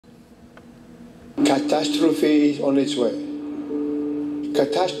Catastrophe is on its way.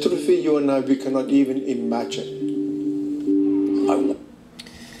 Catastrophe you and I, we cannot even imagine.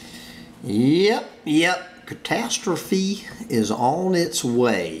 Yep. Catastrophe is on its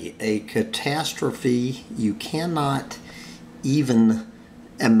way. A catastrophe you cannot even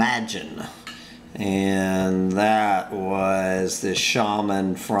imagine. And that was the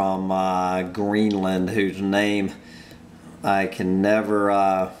shaman from Greenland, whose name I can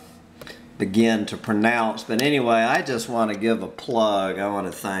never begin to pronounce. But anyway, I just want to give a plug. I want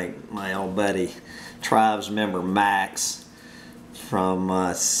to thank my old buddy, tribes member Max,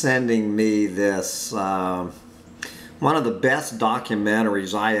 from sending me this, one of the best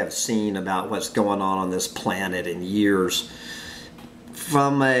documentaries I have seen about what's going on this planet in years,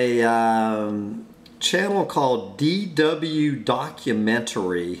 from a channel called DW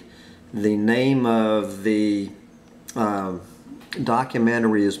Documentary. The name of the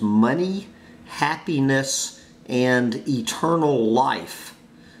documentary is Money, Happiness, and Eternal Life.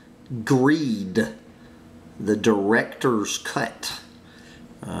 Greed, the director's cut.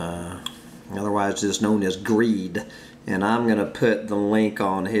 Otherwise just known as Greed. And I'm going to put the link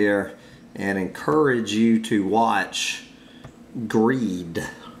on here and encourage you to watch Greed.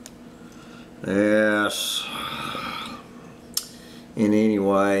 Yes. And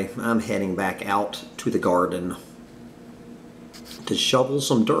anyway, I'm heading back out to the garden to shovel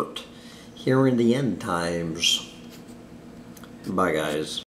some dirt here in the end times. Bye, guys.